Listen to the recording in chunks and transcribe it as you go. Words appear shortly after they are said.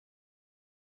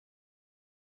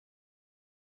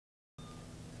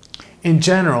In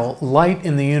general, light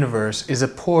in the universe is a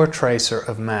poor tracer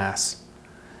of mass.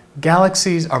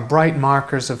 Galaxies are bright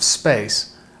markers of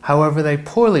space, however they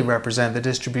poorly represent the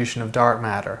distribution of dark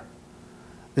matter.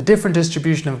 The different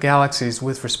distribution of galaxies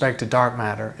with respect to dark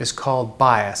matter is called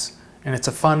bias, and it's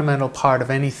a fundamental part of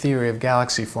any theory of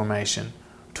galaxy formation,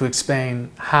 to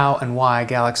explain how and why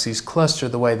galaxies cluster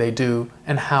the way they do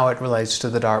and how it relates to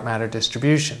the dark matter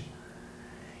distribution.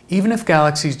 Even if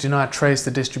galaxies do not trace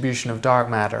the distribution of dark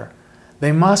matter,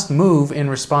 they must move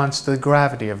in response to the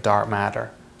gravity of dark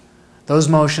matter. Those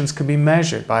motions can be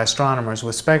measured by astronomers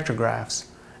with spectrographs,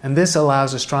 and this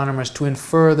allows astronomers to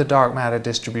infer the dark matter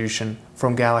distribution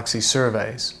from galaxy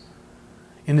surveys.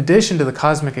 In addition to the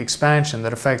cosmic expansion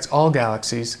that affects all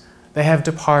galaxies, they have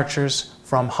departures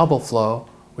from Hubble flow,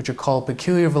 which are called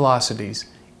peculiar velocities,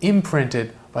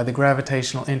 imprinted by the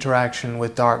gravitational interaction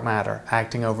with dark matter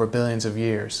acting over billions of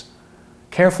years.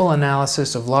 Careful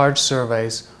analysis of large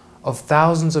surveys of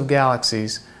thousands of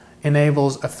galaxies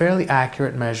enables a fairly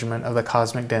accurate measurement of the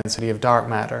cosmic density of dark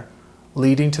matter,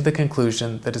 leading to the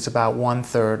conclusion that it's about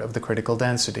 1/3 of the critical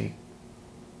density.